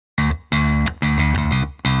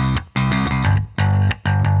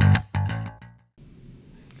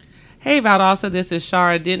Hey Valdosta, this is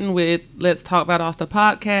Shara Denton with Let's Talk Valdosta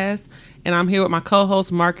podcast, and I'm here with my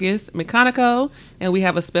co-host Marcus Mecanico, and we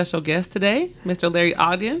have a special guest today, Mr. Larry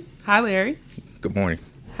Ogden. Hi, Larry. Good morning.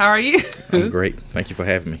 How are you? I'm great. Thank you for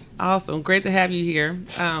having me. Awesome. Great to have you here.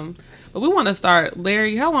 But we want to start,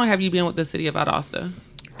 Larry, how long have you been with the city of Valdosta?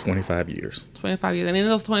 25 years. 25 years. And in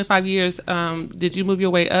those 25 years, did you move your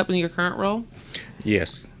way up in your current role?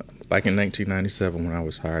 Yes. Back in 1997 when I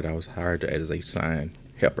was hired as a sign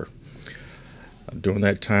helper. During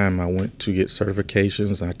that time, I went to get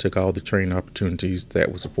certifications. I took all the training opportunities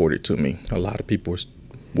that was afforded to me. A lot of people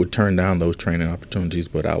would turn down those training opportunities,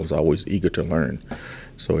 but I was always eager to learn.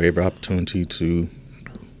 So every opportunity to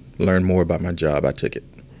learn more about my job, I took it.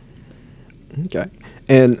 Okay.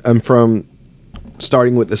 And from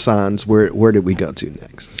starting with the signs, where did we go to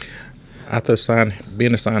next? After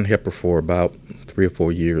being a sign helper for about 3 or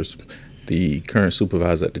 4 years, the current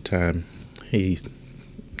supervisor at the time, his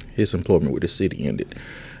employment with the city ended.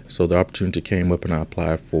 So the opportunity came up and I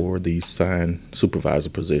applied for the sign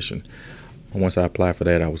supervisor position. And once I applied for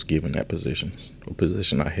that, I was given that position, a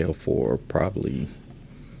position I held for probably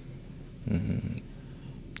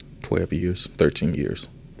 12 years, 13 years.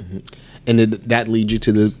 Mm-hmm. And did that lead you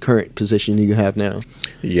to the current position you have now?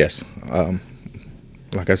 Yes.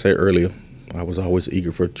 Like I said earlier, I was always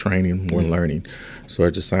eager for training, more learning. So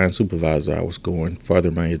as a sign supervisor, I was going further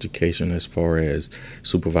in my education as far as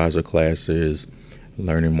supervisor classes,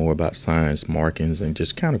 learning more about signs, markings, and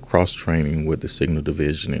just kind of cross-training with the signal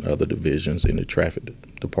division and other divisions in the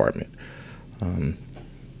traffic department.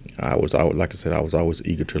 I was always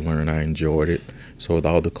eager to learn. I enjoyed it. So with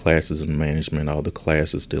all the classes in management, all the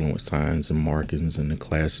classes dealing with signs and markings, and the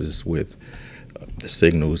classes with the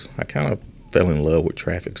signals, I kind of fell in love with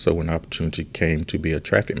traffic. So when the opportunity came to be a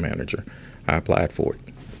traffic manager, I applied for it.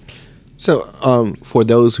 So for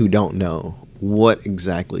those who don't know, what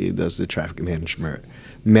exactly does the traffic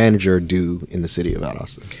manager do in the city of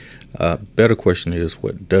Valdosta? Better question is,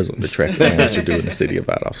 what doesn't the traffic manager do in the city of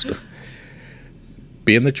Valdosta?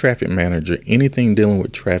 Being the traffic manager, anything dealing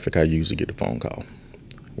with traffic, I usually get a phone call.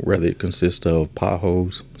 Whether it consists of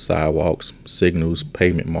potholes, sidewalks, signals,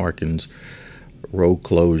 pavement markings, road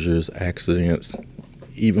closures, accidents,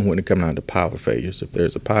 even when it comes down to power failures. If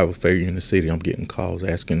there's a power failure in the city, I'm getting calls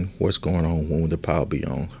asking what's going on, when will the power be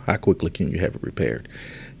on, how quickly can you have it repaired?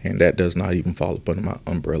 And that does not even fall up under my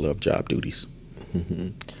umbrella of job duties. Mm-hmm.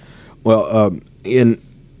 Well,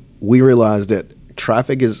 we realize that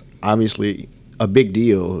traffic is obviously a big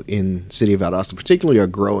deal in city of Valdosta, particularly a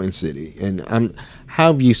growing city. And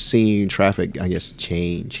how have you seen traffic, I guess,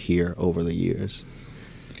 change here over the years?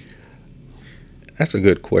 That's a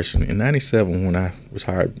good question. In 97, when I was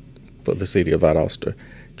hired for the city of Valdosta,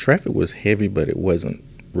 traffic was heavy, but it wasn't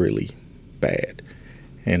really bad.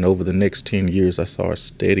 And over the next 10 years, I saw a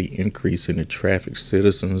steady increase in the traffic.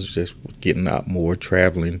 Citizens just getting out more,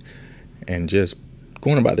 traveling, and just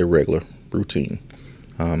going about their regular routine.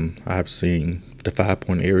 I've seen the 5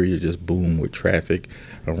 Point area just boom with traffic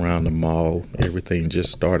around the mall. Everything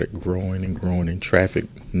just started growing and growing, and traffic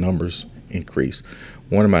numbers increased.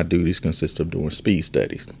 One of my duties consists of doing speed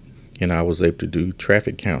studies, and I was able to do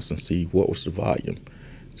traffic counts and see what was the volume.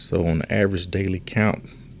 So on the average daily count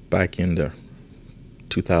back in the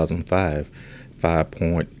 2005, 5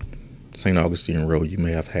 Point, St. Augustine Road, you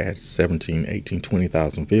may have had 17, 18,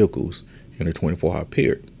 20,000 vehicles in a 24-hour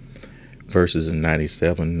period. Versus in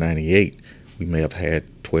 97, 98, we may have had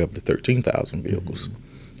 12 to 13,000 vehicles. Mm-hmm.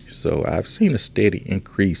 So I've seen a steady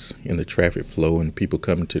increase in the traffic flow and people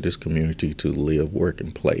coming to this community to live, work,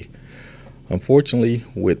 and play. Unfortunately,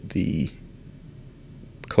 with the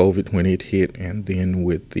COVID when it hit, and then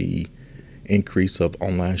with the increase of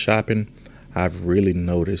online shopping, I've really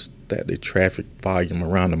noticed that the traffic volume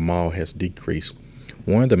around the mall has decreased.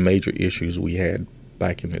 One of the major issues we had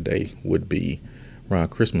back in the day would be around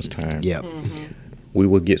Christmas time. Yep. Mm-hmm. We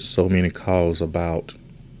would get so many calls about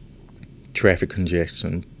traffic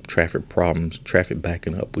congestion, traffic problems, traffic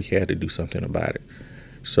backing up. We had to do something about it.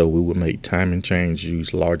 So we would make timing change,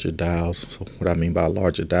 use larger dials. So what I mean by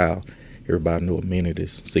larger dial, everybody know a minute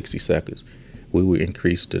is 60 seconds. We would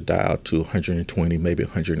increase the dial to 120, maybe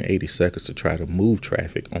 180 seconds to try to move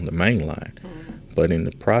traffic on the main line. Mm-hmm. But in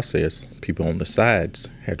the process, people on the sides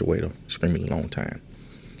had to wait a extremely long time.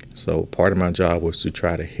 So part of my job was to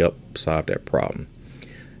try to help solve that problem.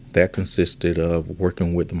 That consisted of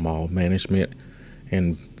working with the mall management,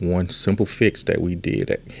 and one simple fix that we did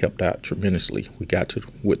that helped out tremendously. We got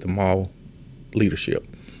with the mall leadership,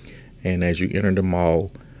 and as you enter the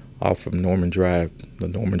mall off from Norman Drive, the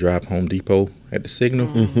Norman Drive Home Depot at the signal,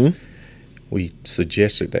 mm-hmm. we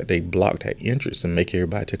suggested that they block that entrance and make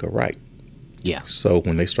everybody take a right. Yeah. So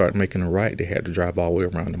when they started making a right, they had to drive all the way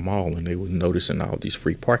around the mall, and they were noticing all these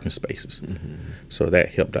free parking spaces. So that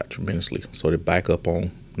helped out tremendously. So the backup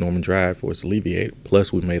on Norman Drive was alleviated.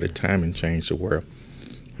 Plus, we made a timing change to where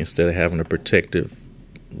instead of having a protective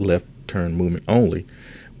left turn movement only,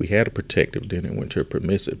 we had a protective, then it went to a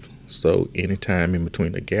permissive. So anytime in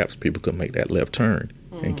between the gaps, people could make that left turn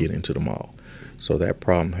and get into the mall. So that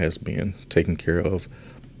problem has been taken care of.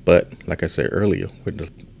 But like I said earlier, with the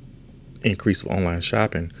increase of online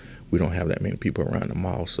shopping, we don't have that many people around the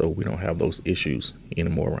mall, so we don't have those issues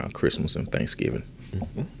anymore around Christmas and Thanksgiving.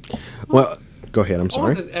 Well, go ahead. I'm I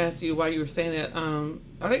sorry. wanted to ask you while you were saying that,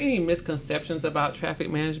 are there any misconceptions about traffic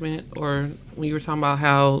management, or when you were talking about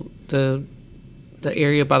how the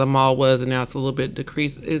area by the mall was and now it's a little bit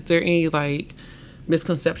decreased, is there any like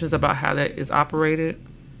misconceptions about how that is operated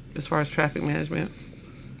as far as traffic management?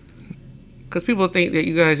 Because people think that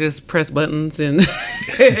you guys just press buttons and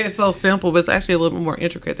it's so simple, but it's actually a little bit more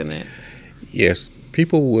intricate than that. Yes,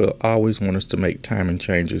 people will always want us to make timing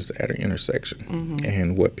changes at an intersection.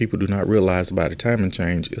 And what people do not realize about a timing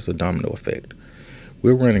change is a domino effect.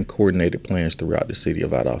 We're running coordinated plans throughout the city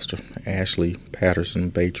of Valdosta, Ashley,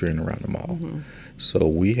 Patterson, Baytree, and around the mall. So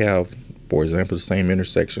we have, for example, the same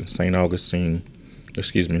intersection,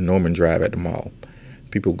 Norman Drive at the mall.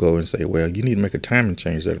 People go and say, well, you need to make a timing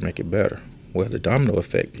change there to make it better. Well, the domino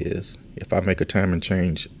effect is if I make a timing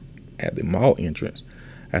change at the mall entrance,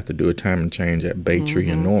 I have to do a timing change at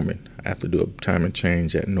Baytree and Norman. I have to do a timing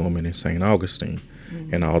change at Norman and St. Augustine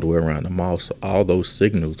and all the way around the mall. So all those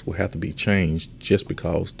signals will have to be changed just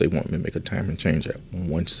because they want me to make a timing change at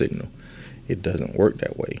one signal. It doesn't work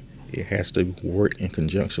that way. It has to work in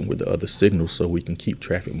conjunction with the other signals so we can keep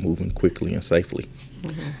traffic moving quickly and safely.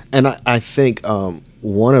 And I think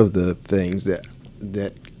one of the things that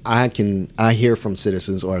I hear from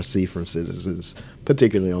citizens or I see from citizens,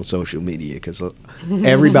 particularly on social media, because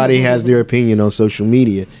everybody has their opinion on social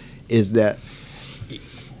media, is that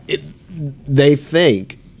they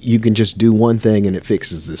think you can just do one thing and it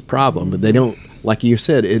fixes this problem, but they don't. Like you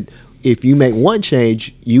said, if you make one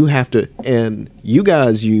change, you have to, and you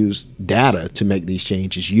guys use data to make these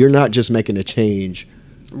changes. You're not just making a change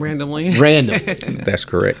randomly. That's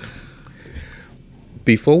correct.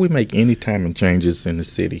 Before we make any timing changes in the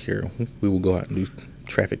city here, we will go out and do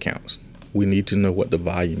traffic counts. We need to know what the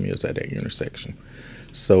volume is at that intersection.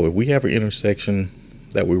 So if we have an intersection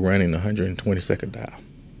that we're running 120-second dial,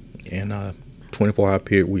 in a 24-hour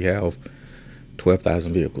period we have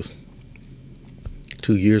 12,000 vehicles.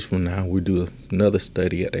 2 years from now, we do another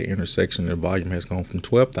study at that intersection. The volume has gone from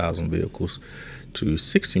 12,000 vehicles to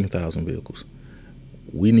 16,000 vehicles.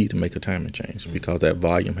 We need to make a timing change because that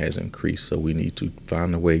volume has increased, so we need to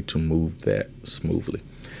find a way to move that smoothly.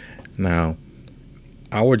 Now,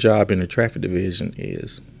 our job in the traffic division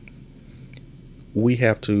is we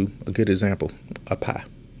have to, a good example, a pie.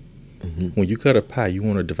 When you cut a pie, you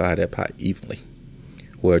want to divide that pie evenly.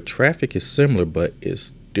 Well, traffic is similar, but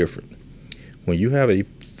it's different. When you have a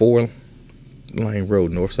 4-lane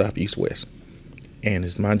road, north, south, east, west, and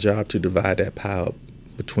it's my job to divide that pie up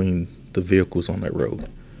between the vehicles on that road.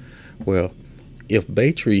 Well, if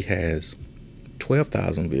Baytree has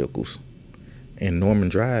 12,000 vehicles and Norman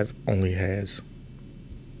Drive only has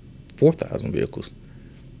 4,000 vehicles,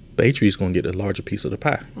 Baytree is going to get a larger piece of the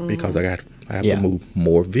pie because I have to move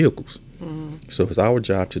more vehicles. So it's our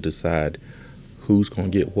job to decide who's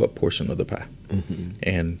going to get what portion of the pie.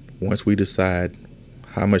 And once we decide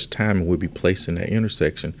how much time will be placed in that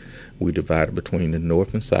intersection, we divide it between the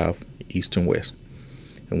north and south, east and west.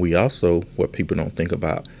 And we also, what people don't think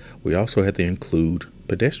about, we also have to include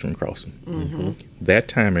pedestrian crossing. That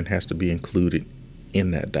timing has to be included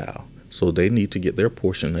in that dial. So they need to get their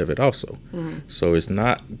portion of it also. So it's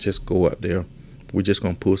not just go up there, we're just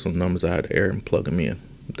going to pull some numbers out of the air and plug them in.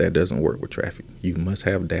 That doesn't work with traffic. You must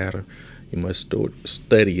have data, you must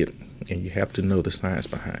study it, and you have to know the science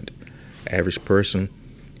behind it. Average person,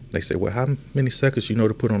 they say, well, how many seconds you know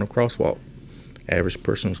to put on a crosswalk? Average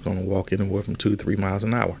person is going to walk anywhere from 2 to 3 miles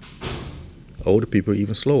an hour. Older people are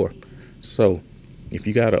even slower. So if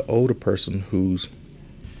you got an older person who's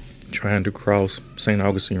trying to cross St.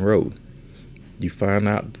 Augustine Road, you find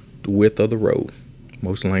out the width of the road.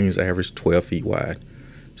 Most lanes average 12 feet wide.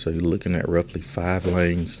 So you're looking at roughly 5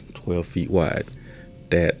 lanes, 12 feet wide,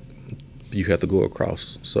 that you have to go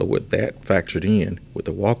across. So with that factored in, with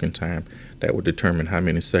the walking time, that would determine how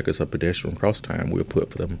many seconds of pedestrian cross time we'll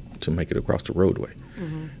put for them to make it across the roadway.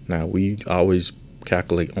 Now, we always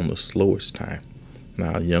calculate on the slowest time.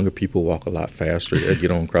 Now, younger people walk a lot faster, they get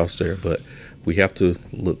on across there, but we have to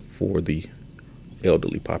look for the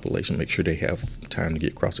elderly population, make sure they have time to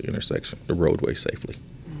get across the intersection, the roadway safely.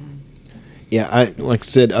 Yeah, like I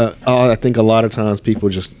said, I think a lot of times people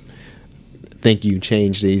just think you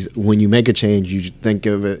change these. When you make a change, you think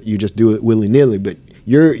of it, you just do it willy nilly. But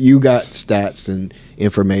you got stats and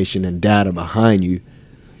information and data behind you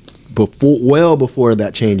before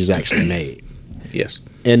that change is actually made. Yes.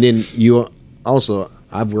 And then you also,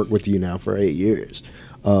 I've worked with you now for 8 years.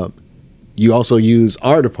 You also use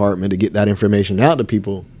our department to get that information out to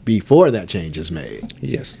people before that change is made.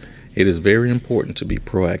 Yes. It is very important to be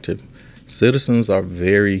proactive. Citizens are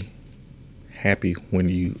very happy when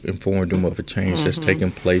you inform them of a change that's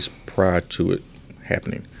taking place prior to it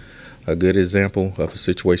happening. A good example of a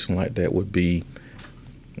situation like that would be,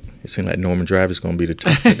 it seemed like Norman Drive is going to be the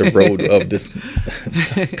top of the road of this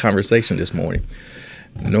conversation this morning.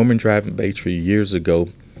 Norman Drive in Baytree years ago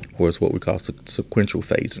was what we call sequential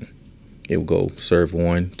phasing. It would go serve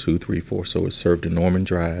 1, 2, 3, 4. So it served the Norman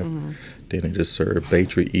Drive. Then it just served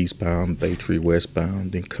Baytree eastbound, Baytree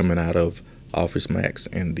westbound, then coming out of Office Max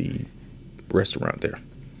and the restaurant there.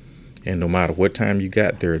 And no matter what time you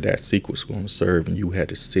got there, that sequence was going to serve, and you had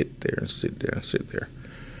to sit there and sit there and sit there.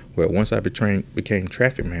 Well, once I became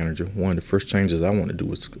traffic manager, one of the first changes I wanted to do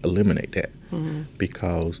was eliminate that,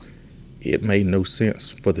 because it made no sense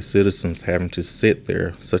for the citizens having to sit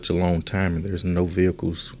there such a long time and there's no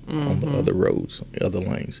vehicles on the other roads, other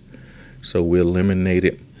lanes. So we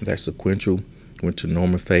eliminated that sequential, went to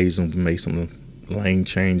normal phase, and made some lane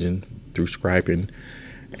changing through striping,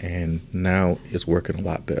 and now it's working a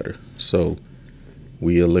lot better. So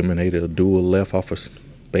we eliminated a dual left off of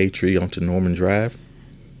Baytree onto Norman Drive,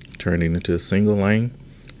 turned it into a single lane,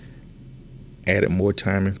 added more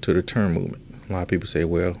timing to the turn movement. A lot of people say,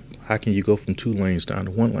 well, how can you go from 2 lanes down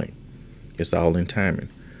to 1 lane? It's all in timing.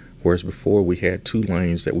 Whereas before we had 2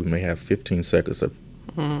 lanes that we may have 15 seconds of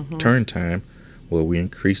turn time, well, we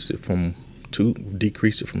decreased it from 2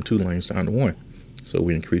 lanes down to 1. So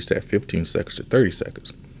we increased that 15 seconds to 30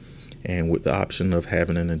 seconds. And with the option of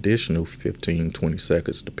having an additional 15, 20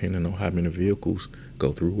 seconds, depending on how many vehicles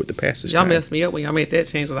go through with the passage Y'all time. messed me up when y'all made that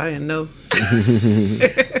change, but I didn't know.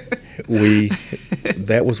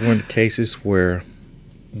 That was one of the cases where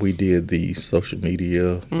we did the social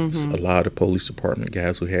media. A lot of the police department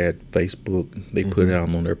guys who had Facebook, they put it out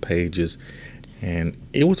on their pages, and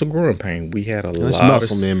it was a growing pain. We had That's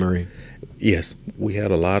muscle memory. Yes, we had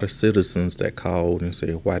a lot of citizens that called and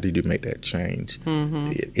said, "Why did you make that change?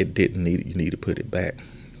 It didn't need it. You need to put it back."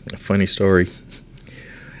 A funny story.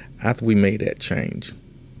 After we made that change,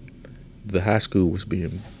 the high school was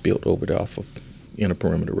being built over there off of Inner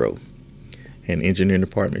Perimeter Road, and the engineering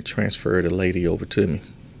department transferred a lady over to me,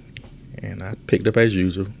 and I picked up as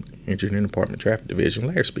usual. Engineering department, traffic division,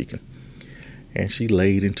 Larry speaking, and she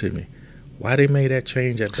laid into me. Why they made that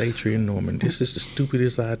change at Baytree and Norman? This is the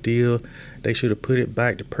stupidest idea. They should have put it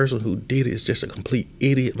back. The person who did it is just a complete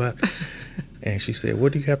idiot. And she said,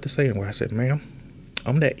 what do you have to say? And I said, ma'am,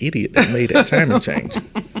 I'm that idiot that made that timing change.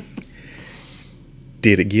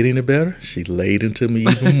 Did it get any better? She laid into me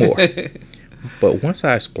even more. But once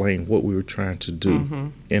I explained what we were trying to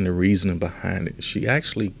do and the reasoning behind it, she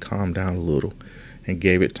actually calmed down a little and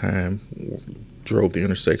gave it time, drove the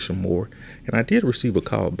intersection more. And I did receive a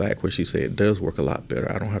call back where she said it does work a lot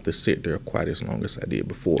better. I don't have to sit there quite as long as I did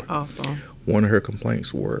before. Awesome. One of her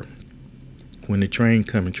complaints were, when the train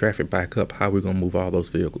come and traffic back up, how are we going to move all those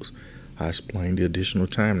vehicles? I explained the additional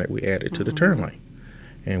time that we added to the turn lane.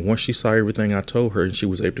 And once she saw everything I told her and she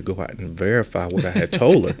was able to go out and verify what I had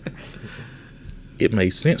told her, it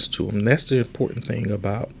made sense to them. And that's the important thing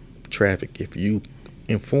about traffic. If you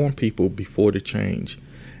inform people before the change,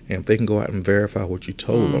 and if they can go out and verify what you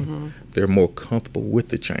told them, they're more comfortable with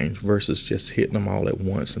the change versus just hitting them all at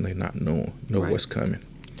once and they not know what's coming.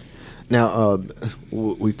 Now,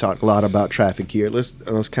 we've talked a lot about traffic here.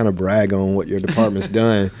 Let's kind of brag on what your department's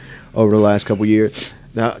done over the last couple of years.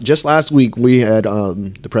 Now, just last week, we had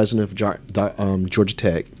the president of Georgia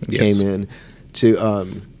Tech came in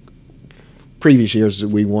to previous years,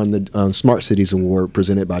 we won the Smart Cities Award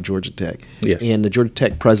presented by Georgia Tech. Yes. And the Georgia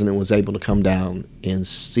Tech president was able to come down and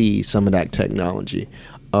see some of that technology.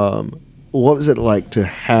 What was it like to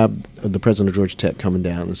have the president of Georgia Tech coming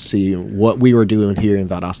down and see what we were doing here in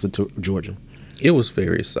Valdosta, Georgia? It was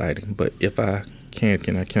very exciting. But if I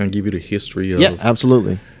can I give you the history of... Yeah,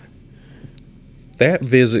 absolutely. That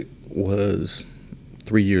visit was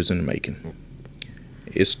 3 years in the making.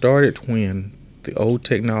 It started when the old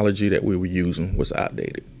technology that we were using was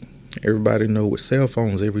outdated. Everybody know with cell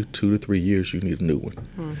phones, every 2 to 3 years you need a new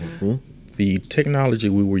one. The technology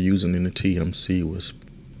we were using in the TMC was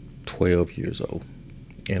 12 years old,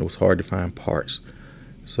 and it was hard to find parts.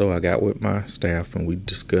 So I got with my staff and we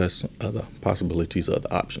discussed other possibilities,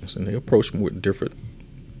 other options, and they approached me with different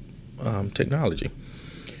technology.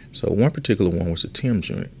 So one particular one was the TIMS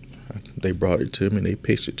unit. They brought it to me and they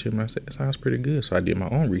pitched it to me. I said, it sounds pretty good. So I did my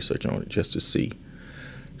own research on it just to see.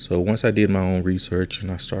 So once I did my own research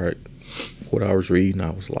and I started what I was reading,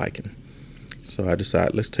 I was liking. So I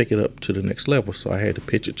decided, let's take it up to the next level. So I had to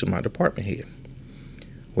pitch it to my department head.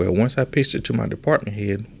 Well, once I pitched it to my department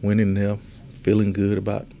head, went in there feeling good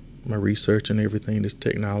about my research and everything, this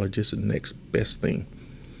technology is the next best thing.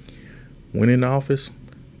 Went in the office,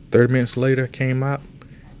 30 minutes later, came out,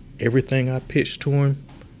 everything I pitched to him,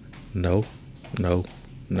 no.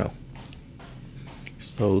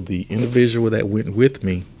 So the individual that went with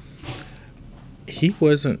me, he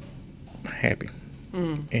wasn't happy.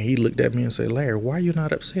 And he looked at me and said, Larry, why are you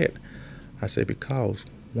not upset? I said, because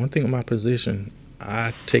one thing in my position,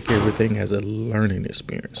 I take everything as a learning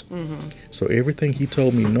experience. So everything he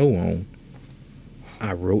told me no on,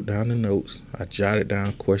 I wrote down the notes. I jotted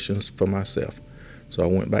down questions for myself. So I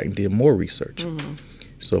went back and did more research.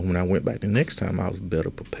 So when I went back the next time, I was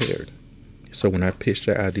better prepared. So when I pitched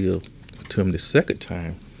that idea to him the second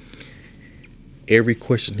time, every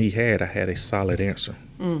question he had, I had a solid answer.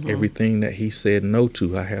 Everything that he said no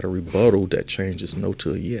to, I had a rebuttal that changed his no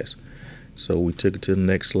to a yes. So we took it to the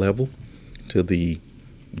next level, to the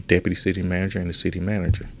deputy city manager and the city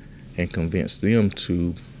manager, and convinced them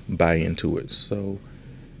to buy into it. So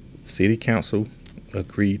city council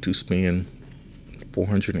agreed to spend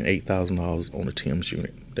 $408,000 on the TIMS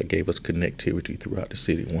unit that gave us connectivity throughout the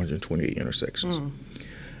city, 128 intersections.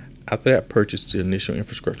 After that purchase, the initial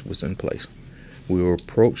infrastructure was in place. We were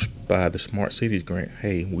approached by the Smart Cities grant.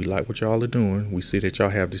 Hey, we like what y'all are doing. We see that y'all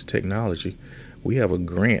have this technology. We have a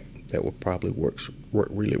grant that will probably work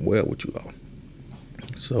really well with you all.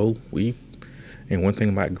 So and one thing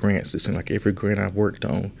about grants, it seems like every grant I've worked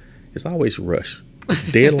on, it's always rushed.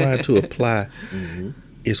 Deadline to apply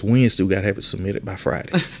is Wednesday. We got to have it submitted by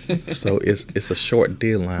Friday. So it's a short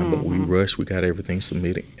deadline, but we rushed. We got everything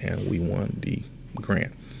submitted, and we won the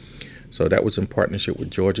grant. So that was in partnership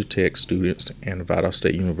with Georgia Tech students and Valdosta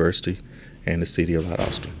State University and the city of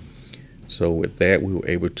Valdosta. So with that, we were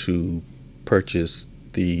able to purchase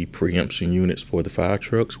the preemption units for the fire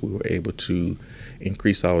trucks. We were able to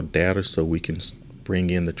increase our data so we can bring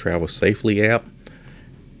in the Travel Safely app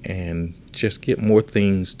and just get more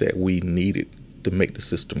things that we needed to make the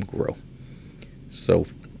system grow. So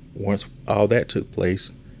once all that took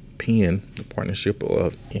place, PEN, the Partnership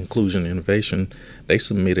of Inclusion and Innovation, they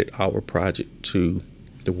submitted our project to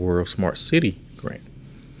the World Smart City grant,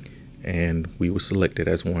 and we were selected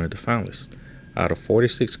as one of the finalists. Out of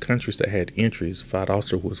 46 countries that had entries,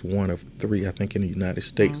 Valdosta was one of 3, I think, in the United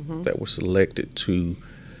States that were selected to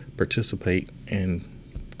participate and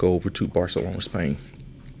go over to Barcelona, Spain.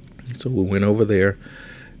 So we went over there,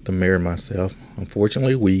 the mayor and myself.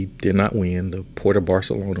 Unfortunately, we did not win. The Port of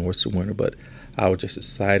Barcelona was the winner, but I was just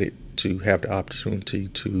excited to have the opportunity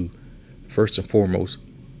to, first and foremost,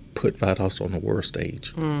 put Valdosta on the world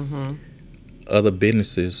stage. Other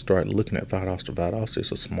businesses started looking at Valdosta. Valdosta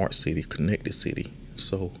is a smart city, connected city.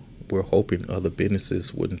 So we're hoping other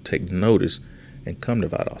businesses wouldn't take notice and come to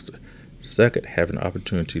Valdosta. Second, having the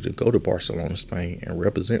opportunity to go to Barcelona, Spain, and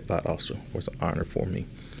represent Valdosta was an honor for me.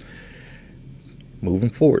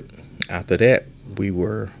 Moving forward, after that, we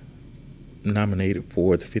were nominated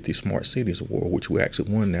for the 50 Smart Cities Award, which we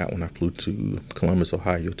actually won that when I flew to Columbus,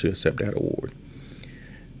 Ohio to accept that award.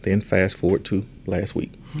 Then fast forward to last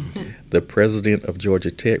week. The president of Georgia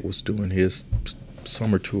Tech was doing his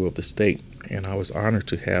summer tour of the state, and I was honored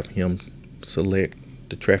to have him select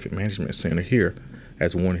the Traffic Management Center here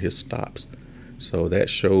as one of his stops. So that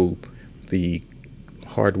showed the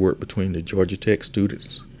hard work between the Georgia Tech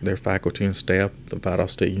students, their faculty and staff, the Valdosta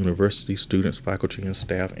State University students, faculty and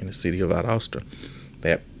staff, and the city of Valdosta.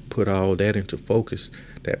 That put all that into focus,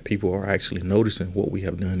 that people are actually noticing what we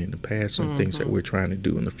have done in the past and things that we're trying to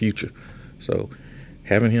do in the future. So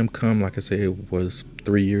having him come, like I said, was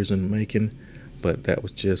 3 years in the making, but that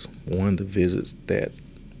was just one of the visits that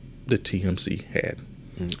the TMC had.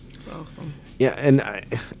 That's awesome. Yeah,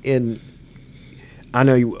 and I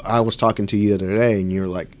know I was talking to you the other day, and you're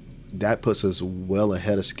like, that puts us well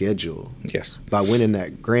ahead of schedule. Yes. By winning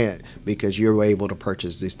that grant, because you're able to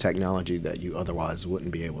purchase this technology that you otherwise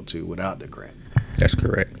wouldn't be able to without the grant. That's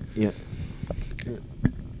correct. Yeah.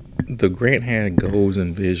 The grant had goals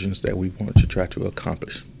and visions that we wanted to try to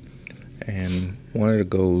accomplish. And one of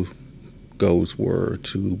the goals were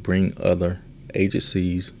to bring other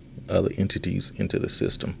agencies, other entities into the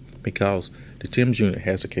system, because the TIMS unit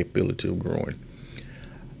has the capability of growing.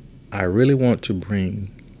 I really want to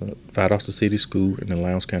bring Valdosta City School and the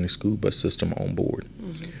Lowndes County School Bus System on board.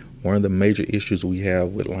 One of the major issues we have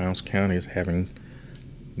with Lowndes County is having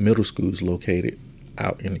middle schools located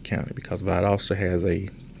out in the county, because Valdosta has a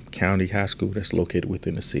county high school that's located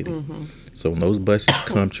within the city. So when those buses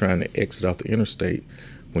come trying to exit off the interstate,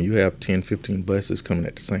 when you have 10, 15 buses coming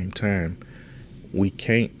at the same time, we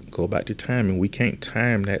can't go back to timing. We can't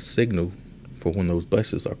time that signal for when those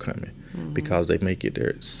buses are coming, because they make it there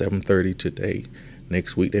at 7:30 today.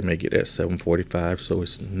 Next week they make it at 7:45, so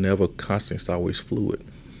it's never constant. It's always fluid.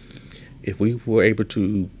 If we were able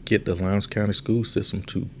to get the Lowndes County school system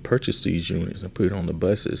to purchase these units and put it on the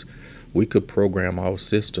buses, we could program our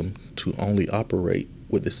system to only operate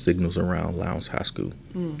with the signals around Lowndes High School.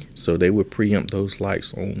 So they would preempt those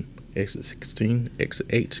lights on exit 16, exit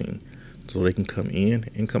 18, so they can come in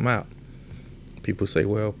and come out. People say,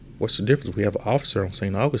 well, what's the difference? We have an officer on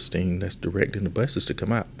St. Augustine that's directing the buses to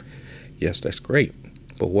come out. Yes, that's great.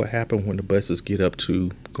 But what happens when the buses get up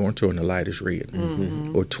to going to and the light is red,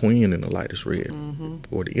 or twin and the light is red,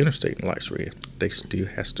 or the interstate and the light's red? They still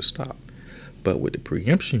has to stop. But with the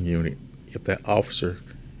preemption unit, if that officer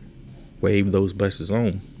waved those buses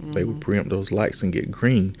on, they would preempt those lights and get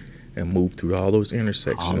green and move through all those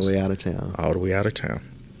intersections. All the way out of town. All the way out of town.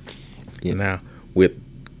 Yeah. Now, with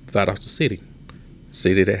Valdosta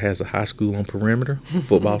City that has a high school on perimeter,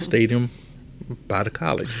 football stadium by the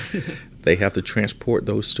college, they have to transport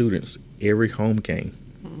those students every home game.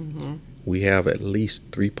 We have at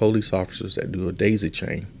least 3 police officers that do a daisy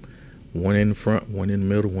chain, one in the front, one in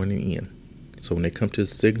the middle, one in the end. So when they come to the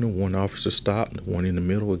signal, one officer stops, the one in the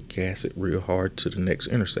middle will gas it real hard to the next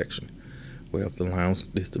intersection. Well, if the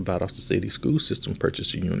Valdosta City school system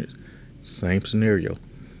purchased the units, same scenario.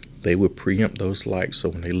 They would preempt those lights, so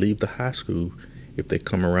when they leave the high school, if they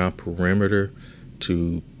come around perimeter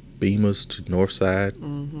to Bemis to North Side,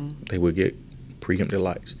 they would get preempted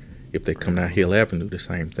lights. If they come down Hill Avenue, the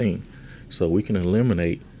same thing. So we can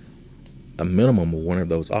eliminate a minimum of one of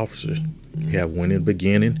those officers. You have one in the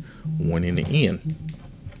beginning, one in the end,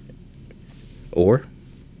 or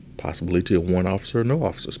possibly to one officer or no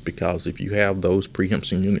officers, because if you have those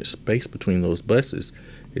preemption units spaced between those buses,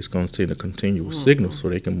 it's going to send a continual signal so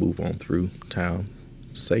they can move on through town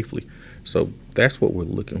safely. So that's what we're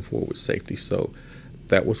looking for with safety. So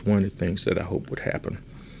that was one of the things that I hope would happen.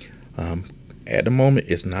 At the moment,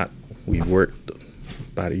 it's not. We worked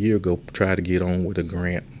about a year ago, tried to get on with a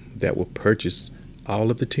grant that will purchase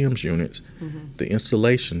all of the TIMS units, the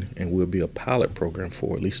installation, and will be a pilot program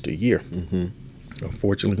for at least a year.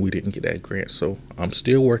 Unfortunately, we didn't get that grant, so I'm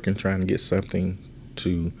still working trying to get something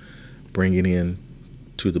to bring it in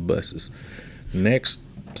to the buses. Next,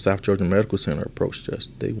 South Georgia Medical Center approached us.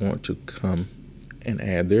 They want to come and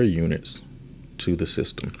add their units to the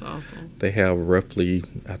system. Awesome. They have roughly,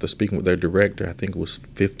 after speaking with their director, I think it was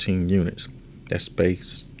 15 units that's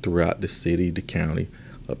spaced throughout the city, the county,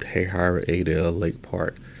 up to Hayhire, Adel, Lake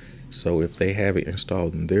Park. So if they have it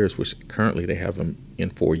installed in theirs, which currently they have them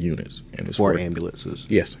in 4 units. And it's 4 ambulances.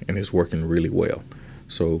 Yes, and it's working really well.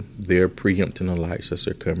 So they're preempting the lights as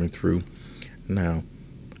they're coming through. Now,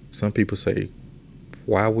 some people say,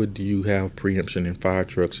 why would you have preemption in fire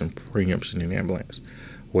trucks and preemption in ambulance?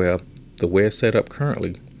 Well, the way it's set up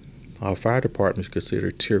currently, our fire department is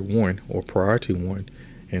considered Tier 1 or Priority 1,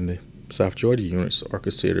 and the South Georgia units are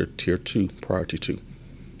considered Tier 2, Priority 2.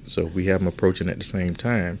 So if we have them approaching at the same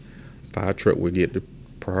time, fire truck would get the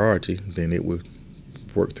priority, then it would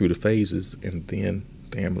work through the phases, and then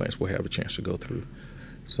the ambulance will have a chance to go through.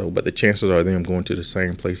 So, but the chances are them going to the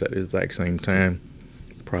same place at the exact same time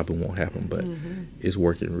probably won't happen, but it's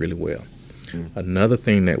working really well. Another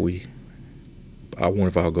thing that one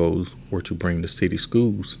of our goals were to bring the city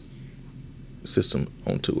schools system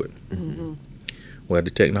onto it. Well,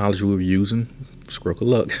 the technology we were using, stroke of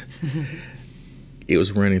luck, it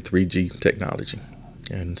was running 3G technology,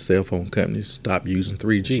 and cell phone companies stopped using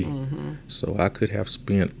 3G. So I could have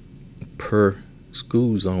spent per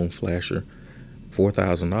school zone flasher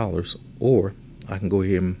 $4,000, or I can go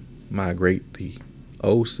ahead and migrate the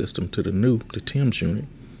old system to the TIMS unit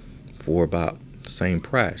for about the same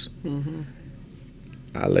price.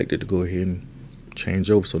 I elected to go ahead and change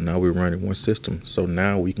over, so now we're running one system. So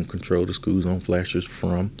now we can control the school zone flashers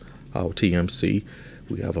from our TMC.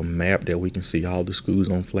 We have a map that we can see all the school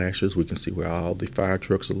zone flashers. We can see where all the fire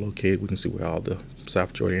trucks are located. We can see where all the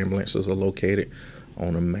South Georgia ambulances are located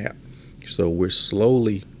on a map. So we're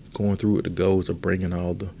slowly going through with the goals of bringing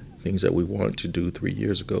all the things that we wanted to do 3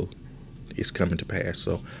 years ago. It's coming to pass.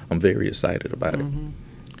 So I'm very excited about it.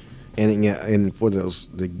 And for those,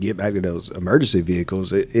 to get back to those emergency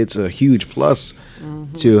vehicles, it's a huge plus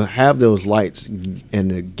to have those lights and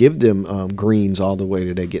to give them greens all the way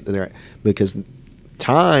till they get there, because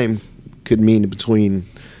time could mean between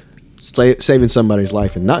saving somebody's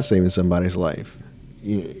life and not saving somebody's life.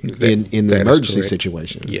 in the emergency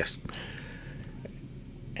situation. Yes.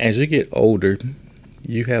 As you get older,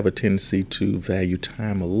 you have a tendency to value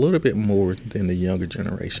time a little bit more than the younger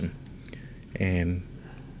generation. And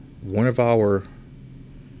one of our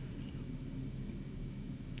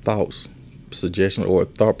suggestion or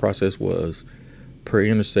thought process was per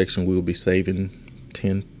intersection we'll be saving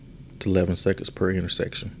 10 to 11 seconds per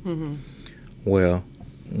intersection. Mm-hmm. Well,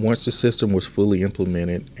 once the system was fully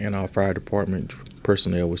implemented and our fire department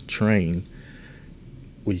personnel was trained,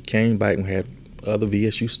 we came back and had other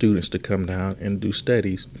VSU students to come down and do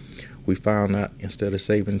studies. We found out instead of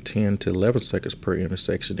saving 10 to 11 seconds per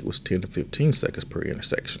intersection, it was 10 to 15 seconds per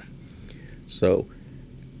intersection. So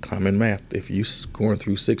common math, if you're going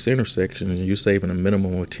through 6 intersections and you're saving a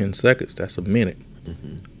minimum of 10 seconds, that's a minute.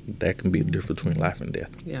 Mm-hmm. That can be the difference between life and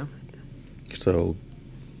death. Yeah. So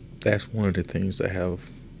that's one of the things that have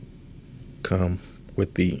come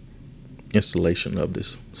with the installation of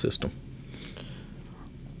this system.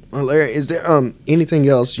 Well, Larry, is there anything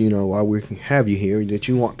else, while we have you here, that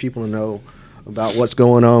you want people to know about what's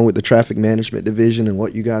going on with the Traffic Management Division and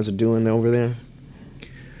what you guys are doing over there?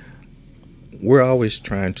 We're always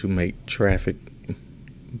trying to make traffic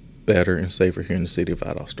better and safer here in the city of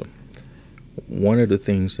Valdosta. One of the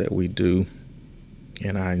things that we do,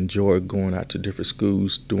 and I enjoy going out to different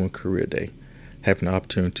schools doing career day, having the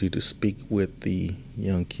opportunity to speak with the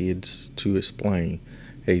young kids to explain,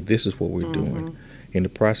 hey, this is what we're doing. In the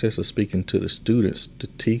process of speaking to the students, the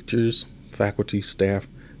teachers, faculty, staff,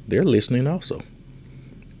 they're listening also.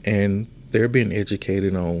 And they're being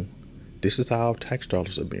educated on this is how tax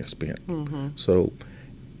dollars are being spent. Mm-hmm. So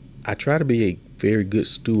I try to be a very good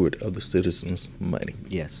steward of the citizens' money.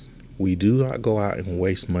 Yes. We do not go out and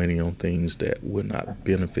waste money on things that would not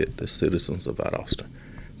benefit the citizens of Valdosta.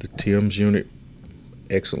 The TIMS unit,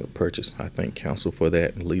 excellent purchase. I thank council for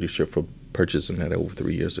that and leadership for purchasing that over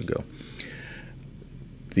 3 years ago.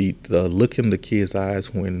 The look in the kids'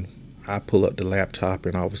 eyes when I pull up the laptop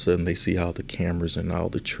and all of a sudden they see all the cameras and all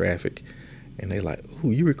the traffic and they're like,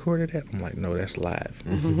 "Ooh, you recorded that?" I'm like, "No, that's live."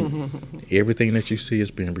 Everything that you see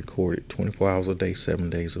is being recorded 24 hours a day, 7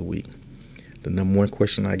 days a week. The number one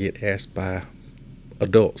question I get asked by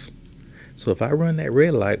adults, so if I run that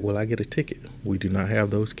red light, will I get a ticket? We do not have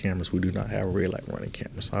those cameras. We do not have red light running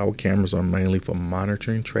cameras. Our cameras are mainly for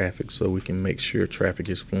monitoring traffic so we can make sure traffic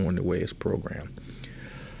is flowing the way it's programmed.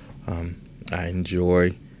 I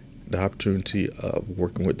enjoy the opportunity of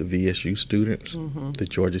working with the VSU students, the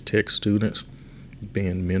Georgia Tech students,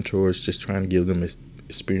 being mentors, just trying to give them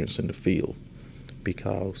experience in the field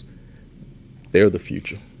because they're the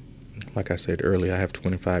future. Like I said earlier, I have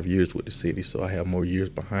 25 years with the city, so I have more years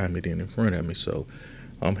behind me than in front of me. So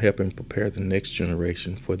I'm helping prepare the next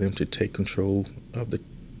generation for them to take control of the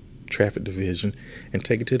traffic division and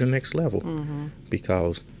take it to the next level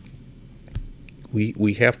because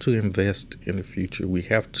we have to invest in the future. We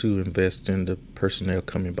have to invest in the personnel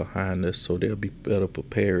coming behind us so they'll be better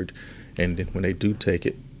prepared. And then when they do take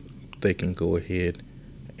it, they can go ahead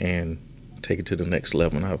and take it to the next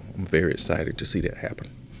level. And I'm very excited to see that happen.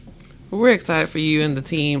 We're excited for you and the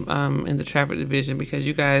team in the traffic division because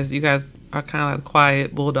you guys are kind of like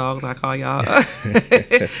quiet bulldogs, I call y'all.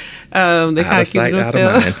 They kind of keep to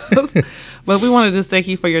themselves. But we want to just thank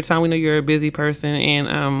you for your time. We know you're a busy person,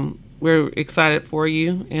 and we're excited for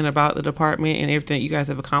you and about the department and everything that you guys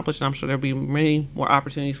have accomplished. And I'm sure there'll be many more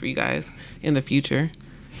opportunities for you guys in the future.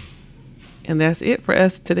 And that's it for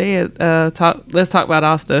us today at Let's Talk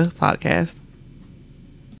Valdosta podcast.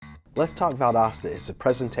 Let's Talk Valdosta is a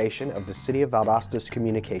presentation of the City of Valdosta's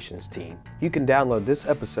communications team. You can download this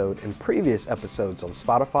episode and previous episodes on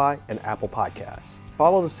Spotify and Apple Podcasts.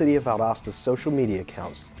 Follow the City of Valdosta's social media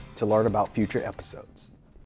accounts to learn about future episodes.